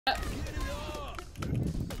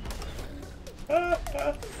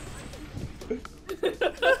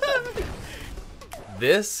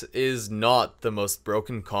This is not the most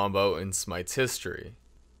broken combo in Smite's history,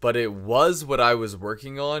 but it was what I was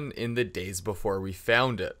working on in the days before we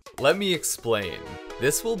found it. Let me explain.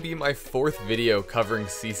 This will be my 4th video covering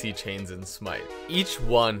CC chains in Smite. Each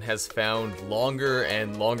one has found longer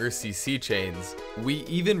and longer CC chains. We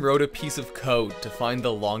even wrote a piece of code to find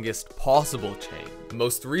the longest possible chain.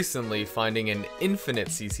 Most recently finding an infinite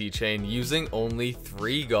CC chain using only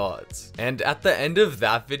 3 gods. And at the end of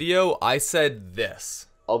that video, I said this.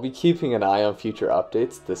 I'll be keeping an eye on future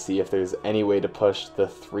updates to see if there's any way to push the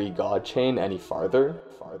 3 god chain any farther.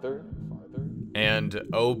 And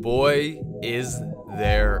oh boy, is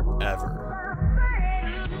there ever.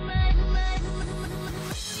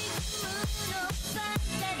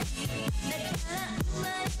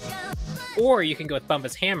 Or you can go with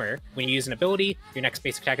Bumba's Hammer. When you use an ability, your next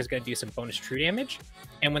basic attack is going to do some bonus true damage.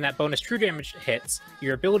 And when that bonus true damage hits,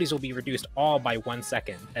 your abilities will be reduced all by 1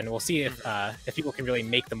 second. And we'll see if people can really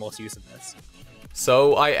make the most use of this.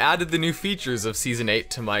 So I added the new features of Season 8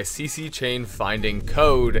 to my CC chain finding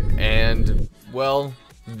code, and, well,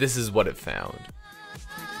 this is what it found.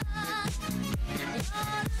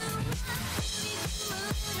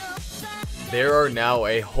 There are now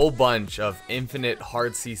a whole bunch of infinite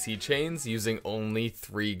hard CC chains using only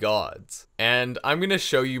 3 gods. And I'm gonna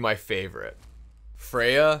show you my favorite.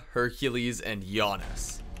 Freya, Hercules, and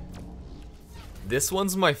Giannis. This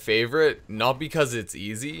one's my favorite, not because it's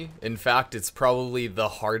easy. In fact, it's probably the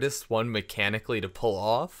hardest one mechanically to pull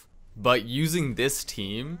off. But using this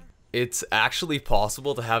team, it's actually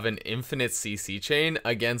possible to have an infinite CC chain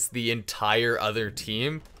against the entire other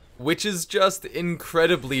team, which is just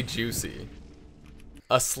incredibly juicy.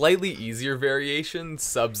 A slightly easier variation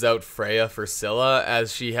subs out Freya for Scylla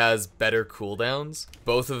as she has better cooldowns.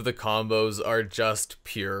 Both of the combos are just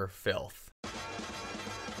pure filth.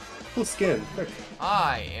 Cool skin. Quick.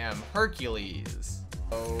 I am Hercules.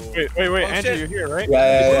 Oh. Wait, Andrew, you're here, right?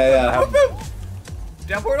 Yeah.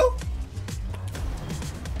 Down portal?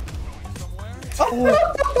 Oh.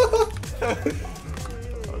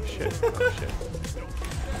 Oh shit.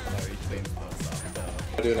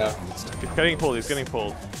 I do now. He's getting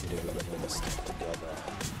pulled.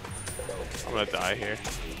 I'm gonna die here.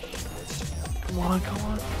 Come on.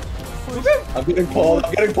 I'm getting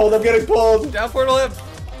pulled. Down portal him.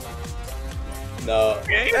 No.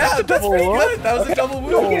 Yeah, that's pretty good. That was a double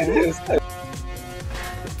move.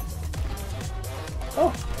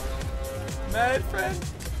 Oh. Mad friend.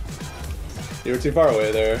 You were too far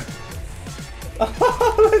away there.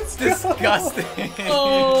 That's disgusting.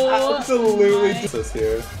 Oh. Absolutely just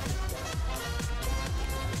here.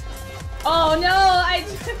 Oh no!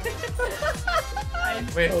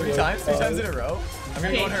 Wait, 3 times? 3 times in a row? I'm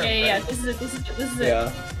gonna go on her. Yeah. This is it.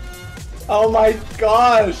 Yeah. Oh my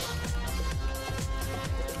gosh!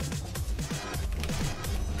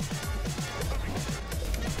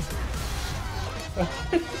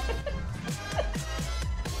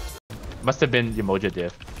 Must have been the Mojo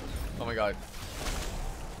diff. Oh my god.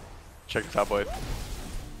 Check this out, boys.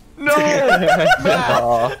 No!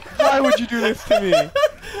 Matt! Why would you do this to me?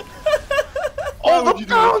 Why would you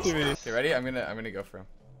do this to me? Okay, ready? I'm gonna go for him.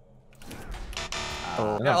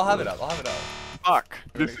 Oh, Yeah, I'll have it up. Fuck.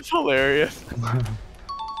 This is hilarious.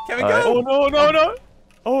 Kevin, go! Oh no!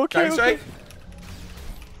 Oh, okay. Drive strike.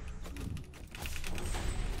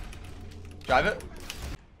 Drive it.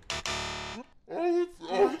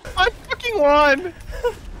 I fucking won!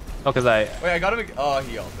 Oh, cause I... Wait, I got him. Oh,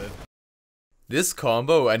 he ulted. This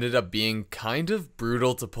combo ended up being kind of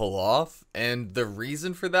brutal to pull off, and the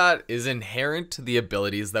reason for that is inherent to the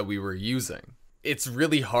abilities that we were using. It's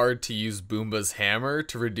really hard to use Boomba's hammer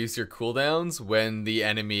to reduce your cooldowns when the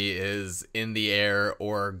enemy is in the air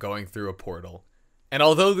or going through a portal. And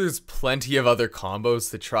although there's plenty of other combos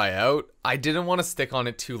to try out, I didn't want to stick on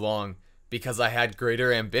it too long because I had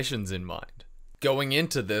greater ambitions in mind. Going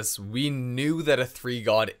into this, we knew that a 3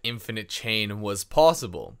 god infinite chain was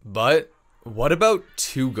possible, but what about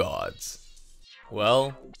 2 gods?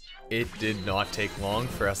 Well, it did not take long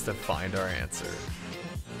for us to find our answer.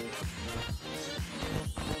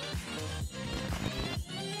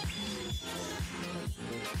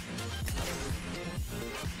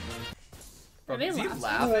 Are they Is he laughing?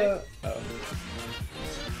 laughing?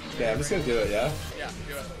 Yeah, I'm just gonna do it, yeah? Yeah,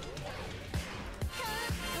 do it.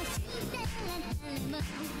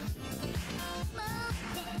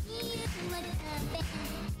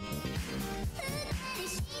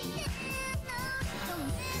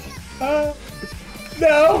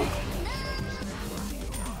 No!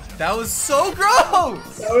 That was so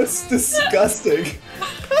gross! That was disgusting.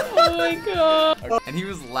 my god. And he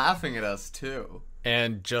was laughing at us too.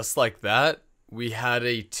 And just like that, we had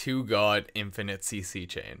a 2-god infinite CC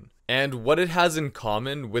chain. And what it has in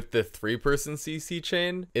common with the 3-person CC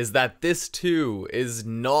chain is that this too is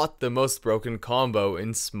not the most broken combo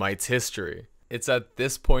in Smite's history. It's at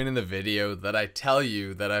this point in the video that I tell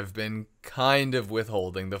you that I've been kind of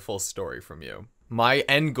withholding the full story from you. My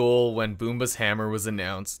end goal when Boomba's hammer was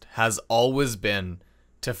announced has always been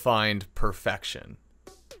to find perfection.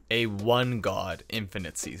 A 1-god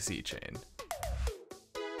infinite CC chain.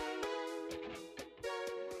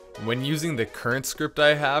 When using the current script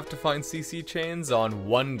I have to find CC chains on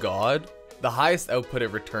 1 god, the highest output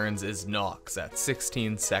it returns is Nox at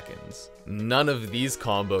 16 seconds. None of these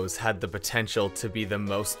combos had the potential to be the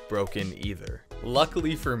most broken either.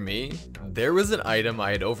 Luckily for me, there was an item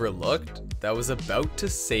I had overlooked that was about to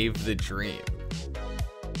save the dream.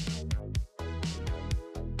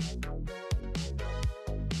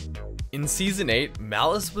 In Season 8,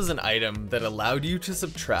 Malice was an item that allowed you to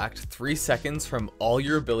subtract 3 seconds from all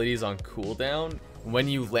your abilities on cooldown when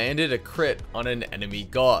you landed a crit on an enemy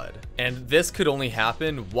god, and this could only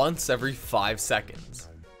happen once every 5 seconds.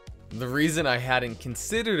 The reason I hadn't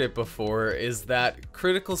considered it before is that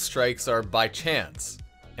critical strikes are by chance,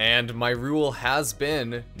 and my rule has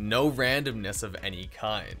been no randomness of any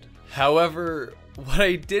kind. However, what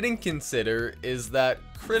I didn't consider is that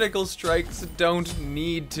critical strikes don't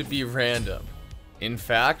need to be random. In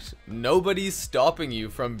fact, nobody's stopping you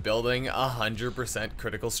from building a 100%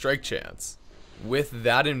 critical strike chance. With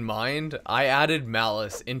that in mind, I added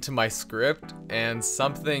Malice into my script and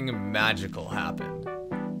something magical happened.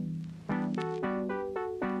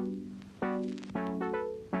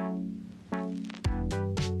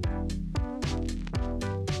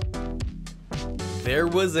 There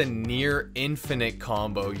was a near infinite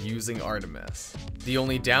combo using Artemis. The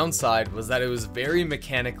only downside was that it was very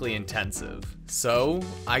mechanically intensive. So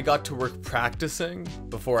I got to work practicing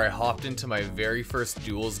before I hopped into my very first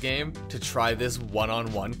duels game to try this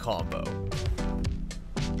one-on-one combo.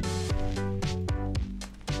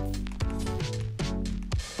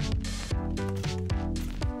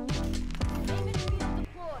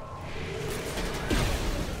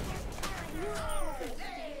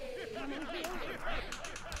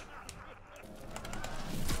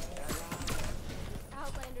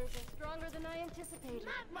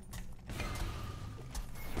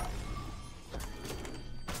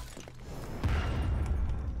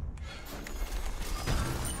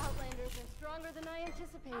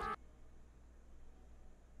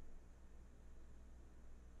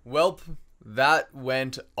 Welp, that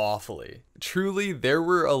went awfully. Truly, there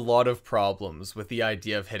were a lot of problems with the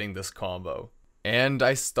idea of hitting this combo, and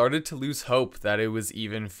I started to lose hope that it was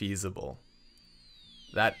even feasible.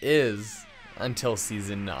 That is, until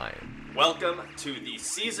Season 9. Welcome to the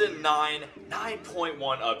Season 9 9.1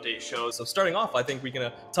 update show. So starting off, I think we're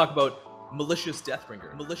gonna talk about Malicious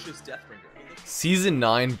Deathbringer. Season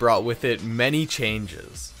 9 brought with it many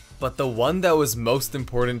changes, but the one that was most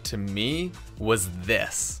important to me was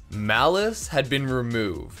this. Malice had been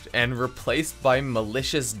removed and replaced by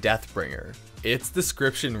Malicious Deathbringer. Its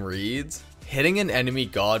description reads, hitting an enemy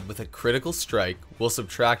god with a critical strike will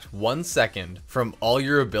subtract 1 second from all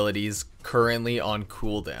your abilities currently on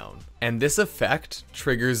cooldown. And this effect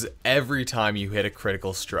triggers every time you hit a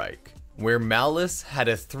critical strike, where Malice had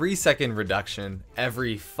a 3-second reduction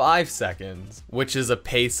every 5 seconds, which is a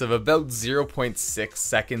pace of about 0.6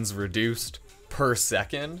 seconds reduced per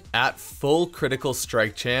second. At full critical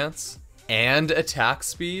strike chance and attack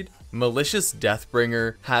speed, Malicious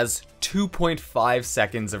Deathbringer has 2.5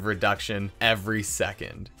 seconds of reduction every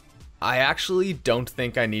second. I actually don't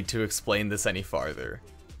think I need to explain this any farther.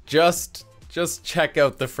 Just check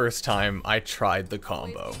out the first time I tried the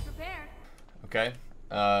combo. Okay,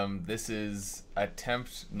 this is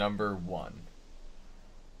attempt number 1.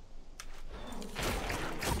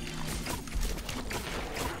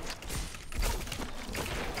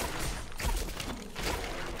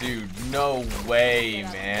 Dude, no way,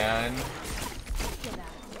 man.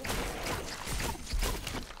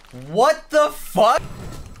 What the fuck?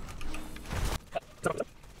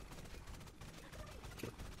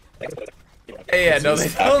 Yeah, no, they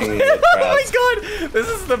don't. Oh my god, this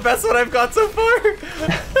is the best one I've got so far.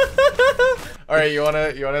 All right, you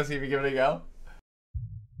wanna see if you give it a go?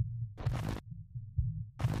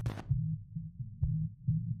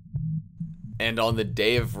 And on the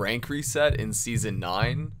day of rank reset in Season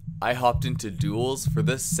 9, I hopped into duels for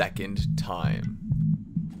the second time.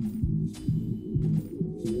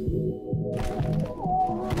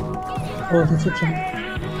 Oh, this is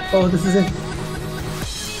it. Oh, this is it.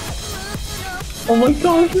 Oh my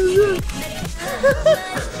god, this is it.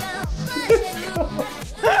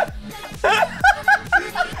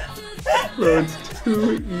 Bro, it's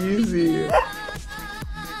too easy.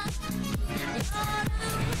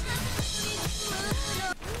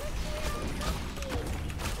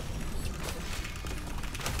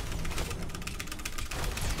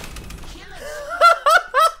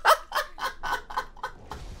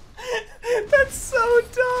 That's so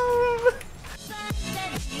dumb.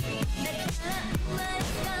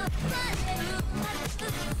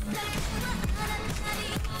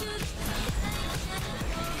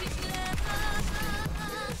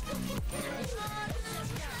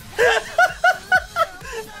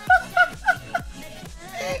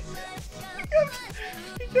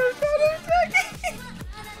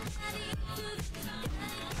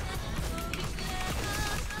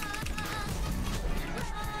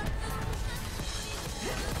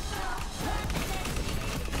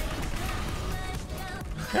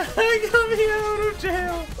 Got me out of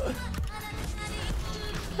jail.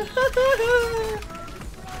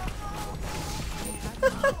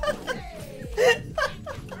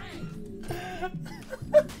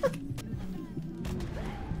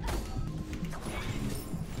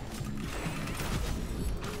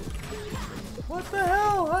 What the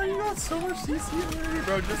hell? How you got so much CC already,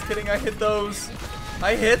 bro? Just kidding. I hit those.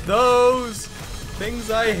 I hit those.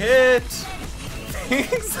 Things I hit.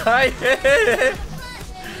 Things I hit.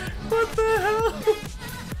 What the hell?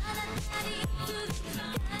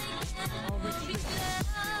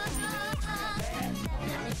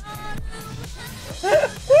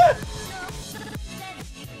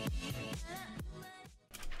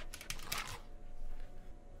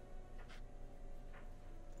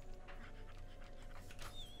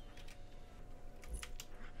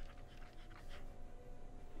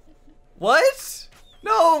 What?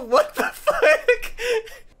 No, what the fuck?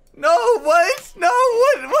 No, what? No,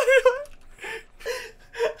 what?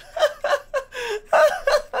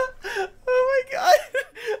 Oh my god.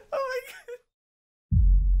 Oh my god.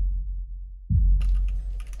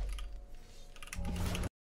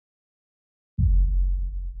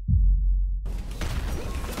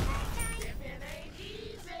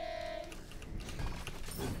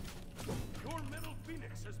 Your middle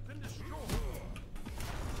phoenix has been destroyed.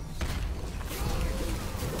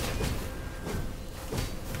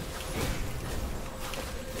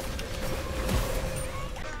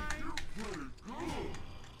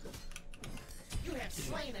 You have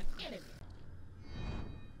slain an enemy.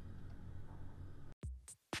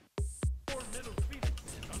 Your middle phoenix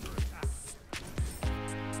is under attack.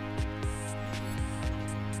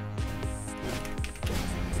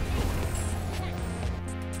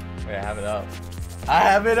 Wait, I have it up. I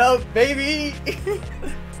have it up, baby!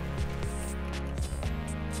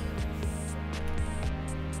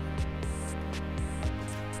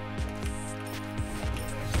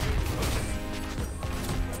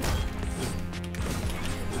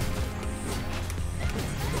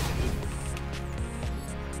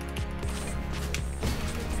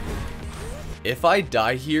 If I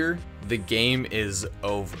die here, the game is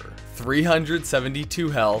over. 372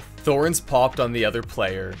 health, thorns popped on the other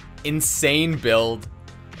player, insane build,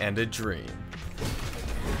 and a dream.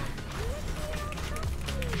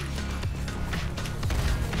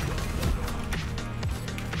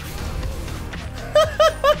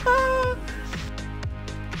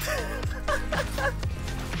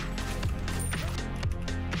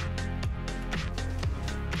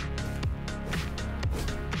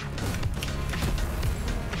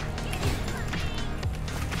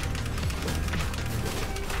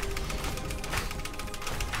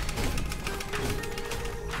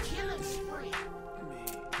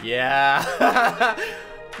 Yeah,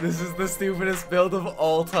 this is the stupidest build of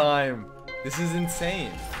all time. This is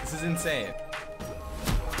insane. This is insane.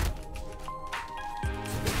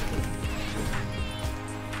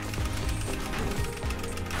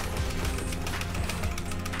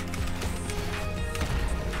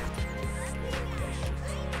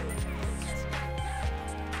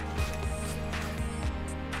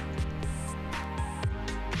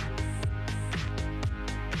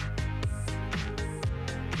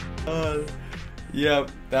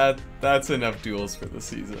 Yep, that's enough duels for the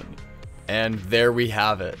season. And there we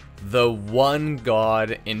have it, the one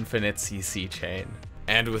god infinite CC chain.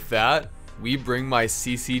 And with that, we bring my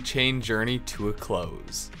CC chain journey to a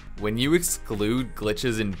close. When you exclude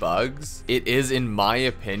glitches and bugs, it is, in my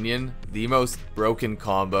opinion, the most broken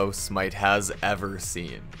combo Smite has ever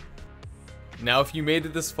seen. Now, if you made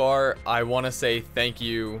it this far, I want to say thank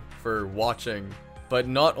you for watching, but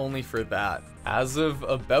not only for that. As of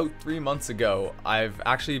about 3 months ago, I've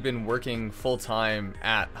actually been working full-time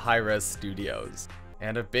at Hi-Res Studios.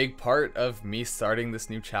 And a big part of me starting this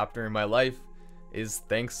new chapter in my life is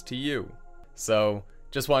thanks to you. So,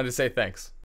 Just wanted to say thanks.